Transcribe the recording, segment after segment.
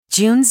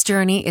June's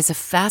Journey is a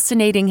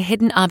fascinating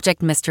hidden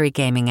object mystery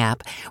gaming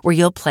app where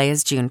you'll play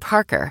as June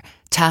Parker,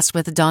 tasked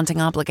with a daunting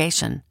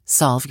obligation: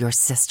 solve your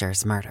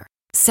sister's murder.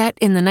 Set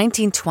in the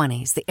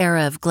 1920s, the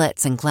era of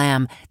glitz and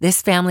glam,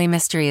 this family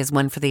mystery is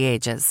one for the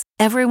ages.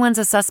 Everyone's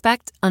a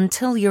suspect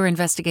until your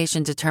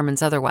investigation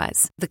determines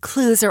otherwise. The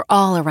clues are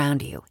all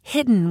around you,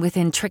 hidden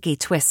within tricky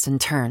twists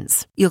and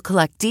turns. You'll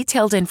collect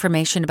detailed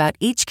information about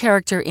each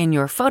character in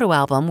your photo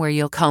album where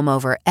you'll comb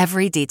over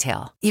every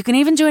detail. You can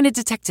even join a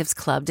detectives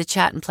club to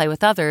chat and play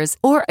with others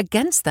or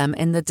against them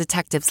in the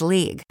Detectives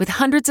League. With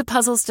hundreds of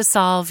puzzles to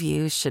solve,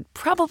 you should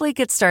probably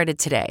get started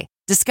today.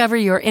 Discover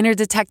your inner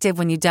detective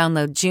when you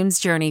download June's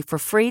Journey for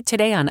free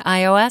today on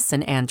iOS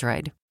and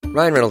Android.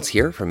 Ryan Reynolds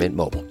here from Mint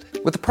Mobile.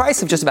 With the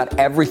price of just about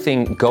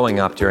everything going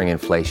up during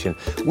inflation,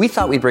 we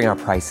thought we'd bring our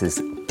prices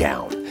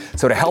down.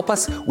 So to help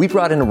us, we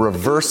brought in a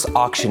reverse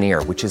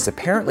auctioneer, which is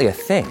apparently a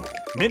thing.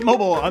 Mint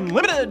Mobile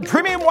Unlimited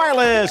Premium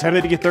Wireless. How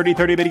to get 30,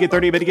 30, how to get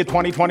 30, how to get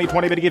 20, 20,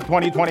 20, how to get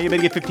 20, 20, how to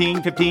get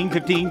 15, 15,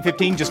 15,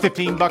 15, just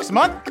 $15 a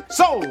month?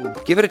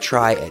 Sold! Give it a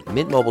try at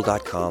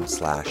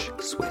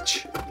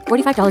mintmobile.com/switch.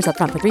 $45 up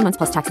front for 3 months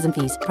plus taxes and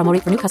fees. Promo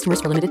rate for new customers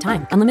for limited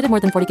time. Unlimited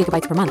more than 40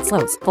 gigabytes per month.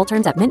 Slows full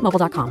terms at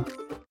mintmobile.com.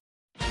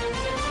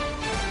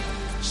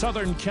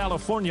 Southern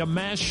California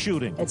mass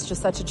shooting. It's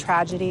just such a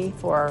tragedy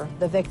for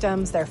the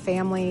victims, their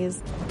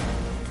families.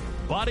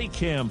 Body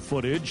cam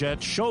footage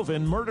at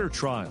Chauvin murder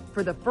trial.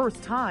 For the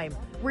first time,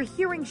 we're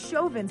hearing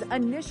Chauvin's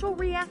initial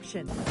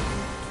reaction.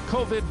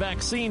 COVID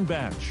vaccine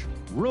batch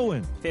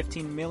ruined.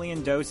 15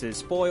 million doses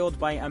spoiled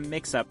by a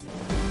mix-up.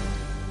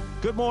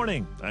 Good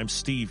morning. I'm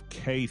Steve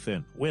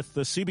Kathan with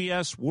the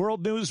CBS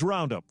World News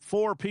Roundup.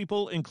 4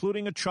 people,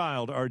 including a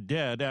child, are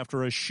dead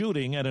after a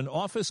shooting at an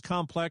office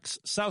complex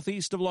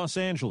southeast of Los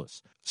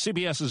Angeles.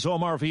 CBS's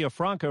Omar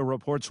Villafranca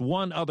reports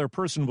 1 other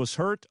person was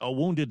hurt. A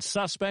wounded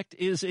suspect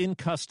is in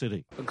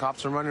custody. The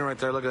cops are running right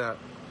there. Look at that.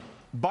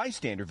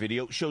 Bystander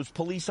video shows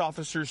police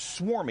officers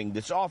swarming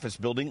this office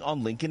building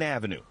on Lincoln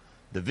Avenue.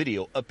 The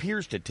video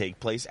appears to take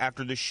place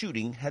after the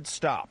shooting had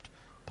stopped.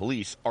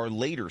 Police are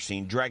later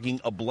seen dragging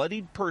a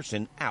bloodied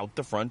person out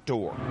the front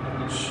door.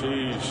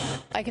 Jeez.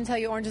 I can tell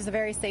you Orange is a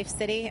very safe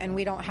city, and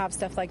we don't have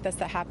stuff like this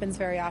that happens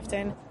very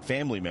often.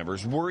 Family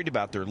members worried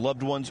about their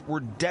loved ones were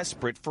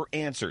desperate for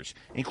answers,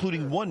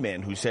 including one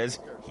man who says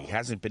he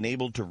hasn't been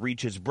able to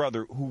reach his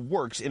brother who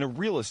works in a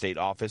real estate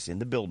office in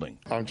the building.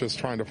 I'm just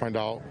trying to find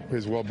out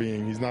his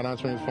well-being. He's not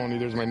answering his phone,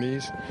 neither is my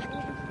niece.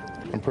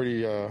 I'm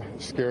pretty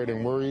scared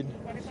and worried.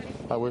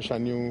 I wish I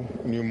knew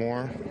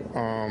more.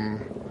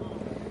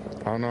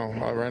 I don't know.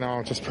 Right now,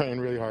 I'm just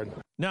praying really hard.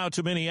 Now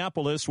to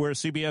Minneapolis, where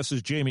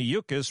CBS's Jamie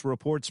Yuccas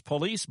reports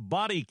police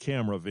body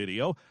camera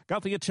video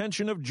got the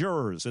attention of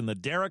jurors in the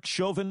Derek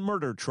Chauvin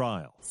murder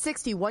trial.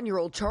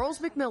 61-year-old Charles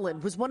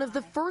McMillan was one of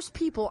the first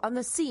people on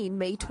the scene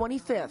May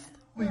 25th.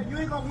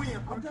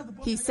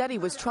 He said he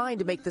was trying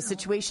to make the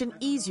situation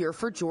easier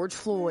for George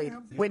Floyd.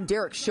 When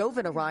Derek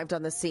Chauvin arrived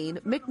on the scene,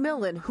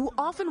 McMillan, who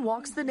often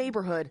walks the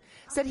neighborhood,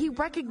 said he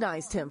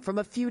recognized him from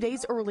a few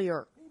days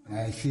earlier.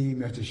 I see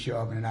Mr.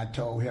 Chauvin, and I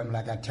told him,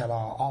 like I tell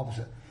our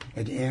officer,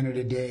 at the end of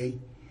the day,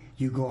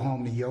 you go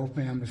home to your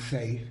family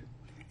safe,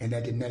 and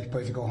let the next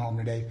person go home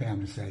to their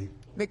family safe.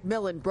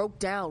 McMillan broke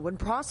down when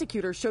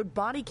prosecutors showed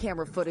body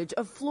camera footage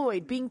of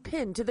Floyd being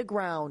pinned to the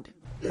ground.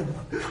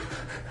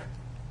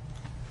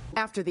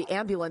 After the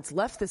ambulance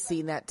left the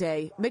scene that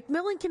day,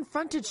 McMillan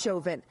confronted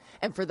Chauvin,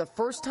 and for the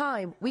first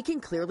time, we can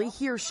clearly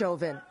hear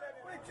Chauvin.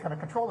 Going to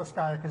control this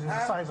guy because he's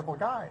a sizable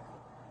guy.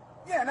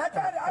 Yeah, and I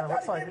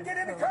tried to get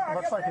in the car.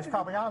 Looks like he's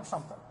probably on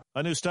something.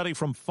 A new study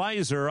from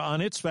Pfizer on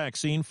its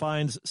vaccine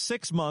finds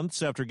 6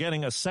 months after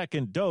getting a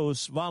second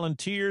dose,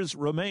 volunteers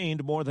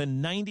remained more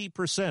than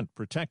 90%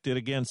 protected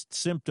against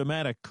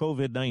symptomatic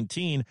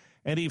COVID-19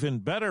 and even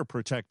better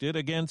protected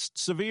against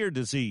severe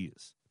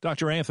disease.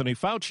 Dr. Anthony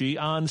Fauci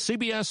on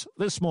CBS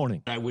This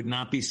Morning. I would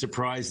not be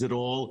surprised at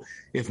all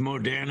if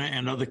Moderna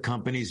and other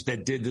companies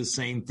that did the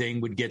same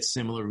thing would get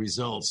similar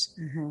results.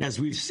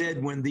 As we've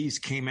said when these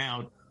came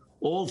out,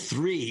 all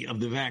 3 of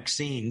the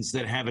vaccines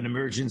that have an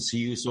emergency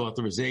use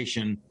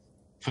authorization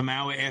from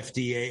our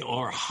FDA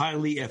are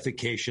highly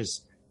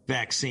efficacious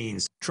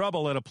vaccines.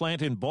 Trouble at a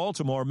plant in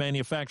Baltimore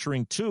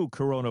manufacturing 2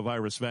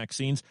 coronavirus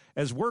vaccines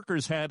as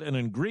workers had an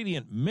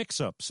ingredient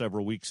mix-up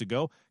several weeks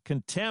ago,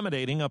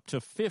 contaminating up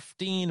to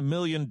 15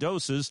 million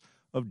doses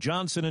of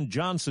Johnson &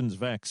 Johnson's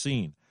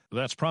vaccine.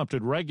 That's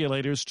prompted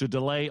regulators to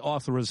delay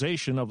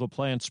authorization of the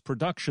plant's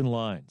production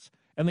lines.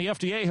 And the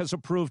FDA has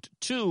approved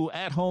 2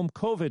 at-home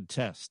COVID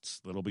tests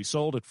that'll be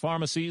sold at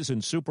pharmacies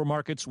and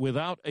supermarkets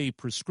without a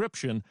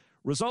prescription.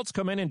 Results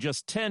come in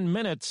just 10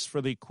 minutes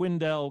for the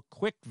Quindel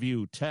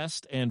QuickView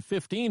test and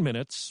 15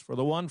 minutes for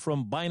the one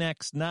from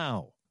Binax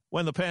Now.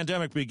 When the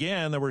pandemic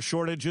began, there were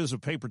shortages of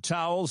paper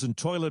towels and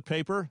toilet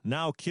paper.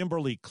 Now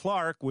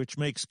Kimberly-Clark, which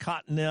makes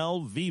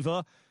Cottonelle,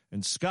 Viva,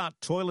 and Scott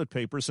toilet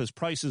paper, says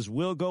prices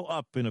will go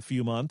up in a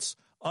few months.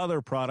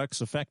 Other products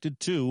affected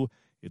too.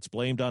 It's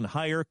blamed on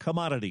higher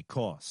commodity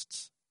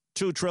costs.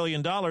 $2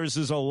 trillion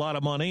is a lot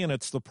of money, and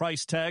it's the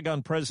price tag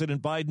on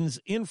President Biden's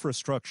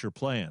infrastructure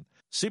plan.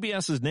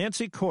 CBS's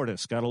Nancy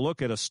Cordes got a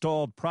look at a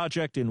stalled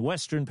project in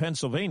western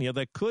Pennsylvania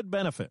that could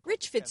benefit.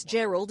 Rich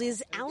Fitzgerald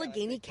is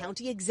Allegheny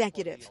County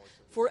executive.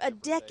 For a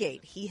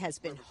decade, he has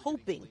been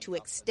hoping to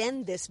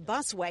extend this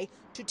busway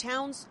to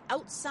towns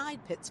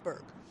outside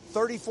Pittsburgh.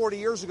 30, 40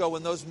 years ago,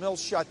 when those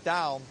mills shut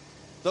down,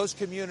 those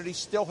communities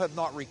still have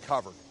not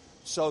recovered.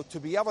 So to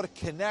be able to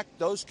connect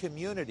those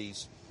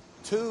communities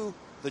to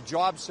the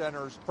job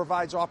centers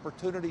provides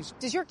opportunities.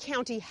 Does your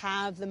county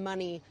have the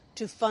money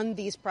to fund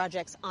these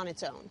projects on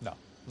its own? No,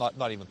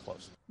 not even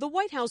close. The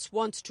White House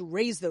wants to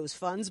raise those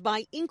funds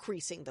by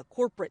increasing the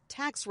corporate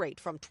tax rate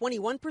from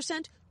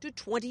 21% to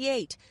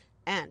 28%,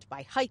 and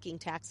by hiking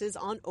taxes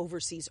on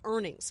overseas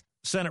earnings.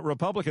 Senate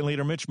Republican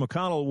leader Mitch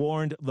McConnell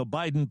warned the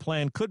Biden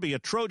plan could be a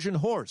Trojan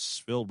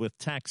horse filled with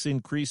tax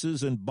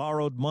increases and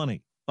borrowed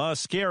money. A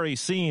scary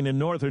scene in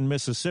northern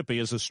Mississippi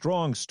as a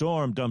strong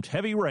storm dumped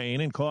heavy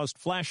rain and caused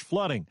flash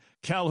flooding.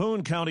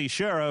 Calhoun County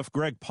Sheriff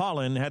Greg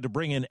Paulin had to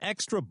bring in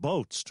extra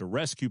boats to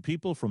rescue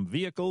people from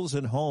vehicles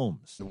and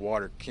homes. The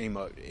water came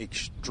up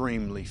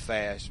extremely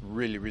fast,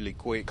 really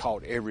quick,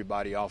 caught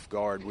everybody off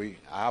guard.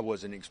 I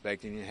wasn't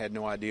expecting it, had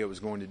no idea it was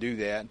going to do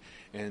that,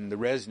 and the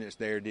residents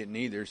there didn't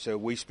either, so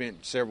we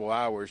spent several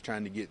hours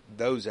trying to get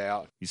those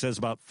out. He says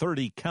about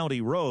 30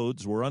 county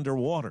roads were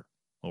underwater.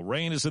 Well,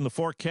 rain is in the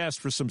forecast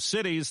for some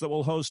cities that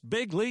will host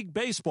big league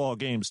baseball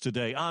games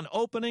today on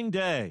opening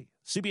day.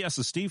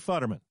 CBS's Steve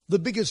Futterman. The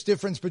biggest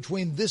difference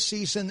between this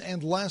season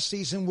and last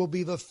season will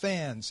be the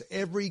fans.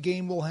 Every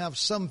game will have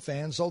some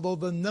fans, although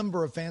the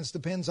number of fans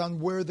depends on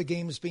where the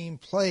game is being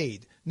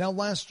played. Now,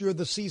 last year,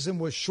 the season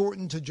was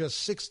shortened to just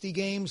 60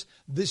 games.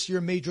 This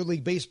year, Major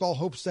League Baseball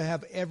hopes to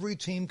have every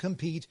team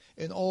compete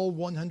in all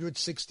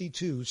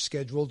 162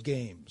 scheduled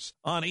games.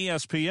 On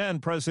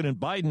ESPN, President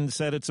Biden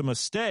said it's a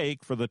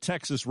mistake for the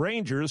Texas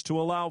Rangers to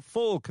allow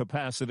full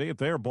capacity at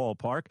their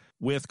ballpark,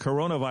 with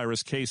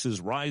coronavirus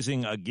cases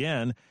rising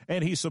again,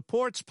 and he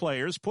supports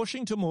players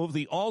pushing to move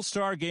the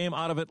All-Star game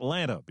out of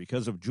Atlanta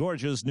because of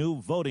Georgia's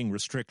new voting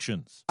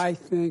restrictions. I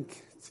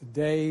think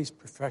today's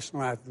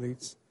professional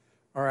athletes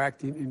are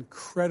acting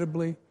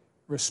incredibly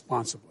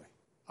responsibly.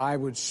 I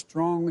would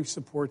strongly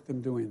support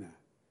them doing that.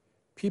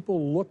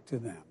 People look to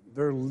them.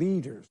 They're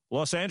leaders.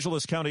 Los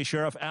Angeles County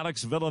Sheriff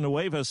Alex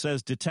Villanueva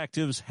says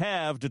detectives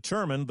have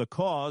determined the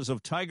cause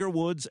of Tiger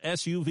Woods'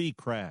 SUV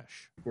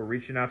crash. We're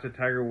reaching out to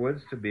Tiger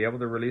Woods to be able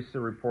to release the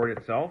report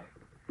itself,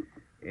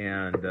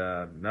 and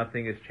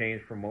nothing has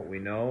changed from what we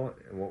know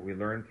and what we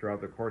learned throughout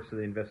the course of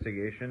the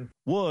investigation.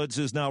 Woods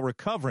is now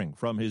recovering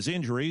from his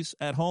injuries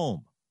at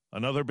home.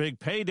 Another big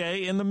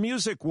payday in the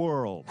music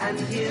world. And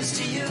here's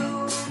to you,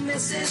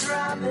 Mrs.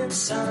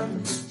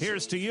 Robinson.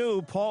 Here's to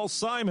you, Paul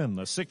Simon.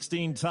 The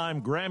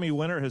 16-time Grammy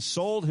winner has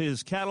sold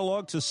his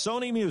catalog to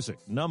Sony Music.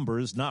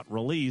 Numbers not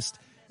released.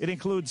 It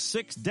includes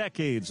 6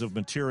 decades of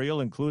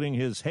material, including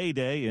his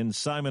heyday in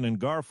Simon and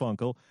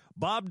Garfunkel.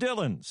 Bob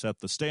Dylan set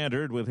the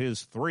standard with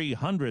his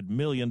 $300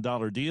 million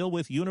deal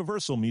with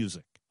Universal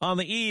Music. On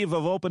the eve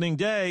of opening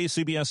day,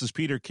 CBS's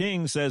Peter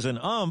King says an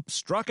ump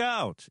struck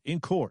out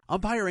in court.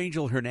 Umpire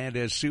Angel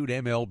Hernandez sued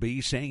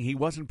MLB, saying he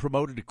wasn't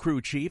promoted to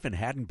crew chief and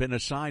hadn't been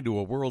assigned to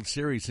a World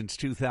Series since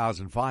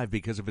 2005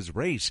 because of his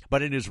race.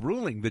 But in his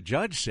ruling, the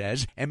judge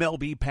says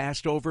MLB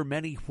passed over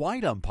many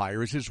white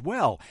umpires as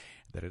well,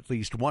 that at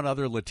least one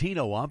other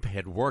Latino ump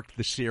had worked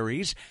the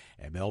series.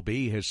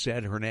 MLB has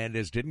said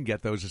Hernandez didn't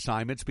get those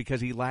assignments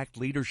because he lacked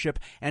leadership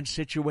and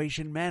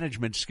situation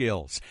management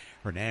skills.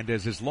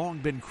 Hernandez has long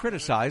been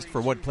criticized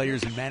for what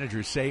players and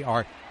managers say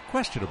are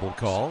questionable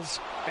calls.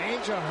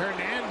 Angel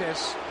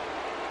Hernandez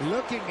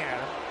looking at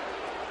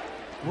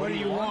him. What do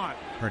you want?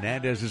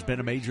 Hernandez has been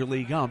a major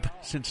league ump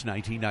since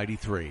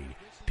 1993.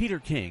 Peter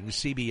King,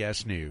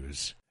 CBS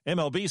News.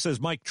 MLB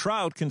says Mike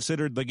Trout,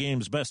 considered the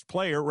game's best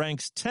player,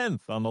 ranks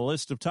 10th on the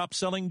list of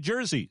top-selling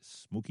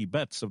jerseys. Mookie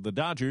Betts of the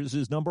Dodgers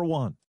is number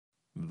 1.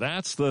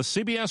 That's the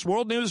CBS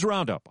World News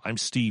Roundup. I'm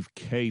Steve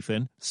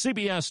Kathan,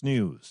 CBS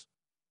News.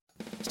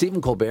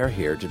 Stephen Colbert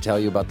here to tell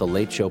you about the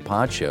Late Show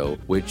Pod Show,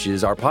 which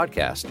is our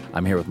podcast.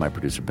 I'm here with my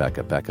producer,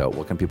 Becca. Becca,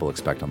 what can people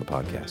expect on the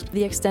podcast?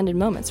 The extended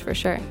moments, for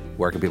sure.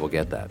 Where can people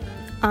get that?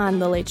 On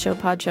the Late Show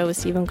Pod Show with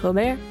Stephen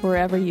Colbert,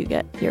 wherever you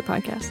get your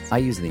podcasts. I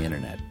use the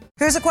internet.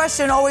 Here's a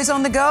question, always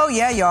on the go?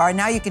 Yeah, you are.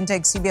 Now you can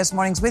take CBS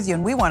Mornings with you,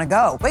 and we want to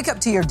go. Wake up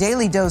to your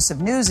daily dose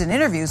of news and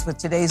interviews with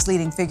today's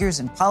leading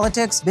figures in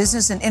politics,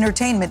 business, and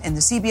entertainment in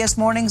the CBS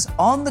Mornings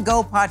On the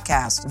Go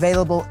podcast.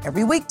 Available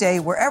every weekday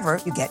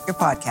wherever you get your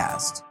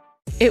podcast.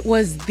 It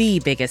was the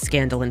biggest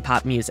scandal in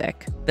pop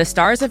music. The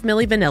stars of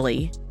Milli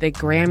Vanilli, the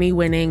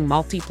Grammy-winning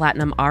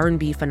multi-platinum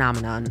R&B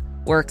phenomenon,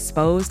 were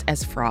exposed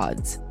as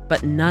frauds.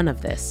 But none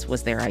of this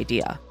was their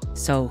idea.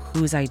 So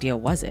whose idea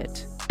was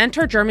it?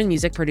 Enter German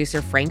music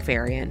producer Frank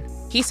Farian.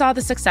 He saw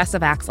the success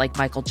of acts like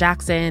Michael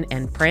Jackson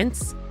and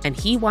Prince, and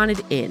he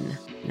wanted in,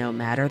 no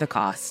matter the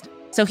cost.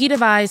 So he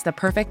devised the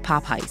perfect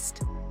pop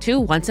heist. Two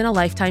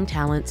once-in-a-lifetime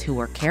talents who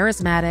were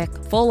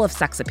charismatic, full of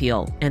sex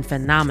appeal, and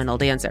phenomenal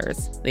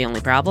dancers. The only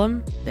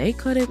problem? They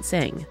couldn't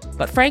sing.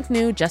 But Frank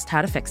knew just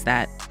how to fix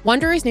that.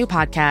 Wondery's new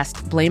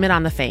podcast, Blame It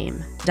on the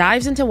Fame,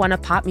 dives into one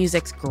of pop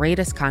music's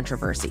greatest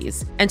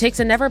controversies and takes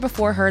a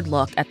never-before-heard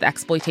look at the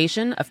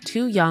exploitation of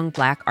two young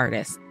Black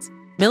artists.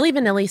 Milli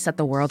Vanilli set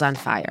the world on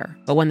fire,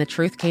 but when the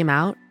truth came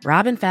out,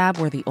 Rob and Fab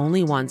were the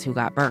only ones who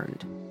got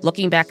burned.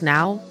 Looking back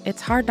now,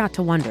 it's hard not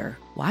to wonder,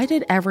 why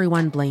did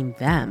everyone blame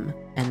them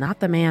and not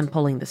the man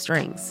pulling the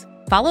strings?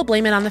 Follow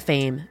Blame It on the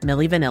Fame,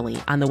 Milli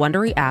Vanilli on the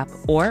Wondery app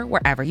or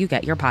wherever you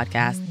get your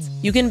podcasts.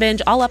 You can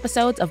binge all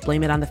episodes of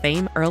Blame It on the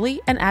Fame early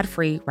and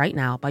ad-free right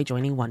now by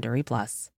joining Wondery Plus.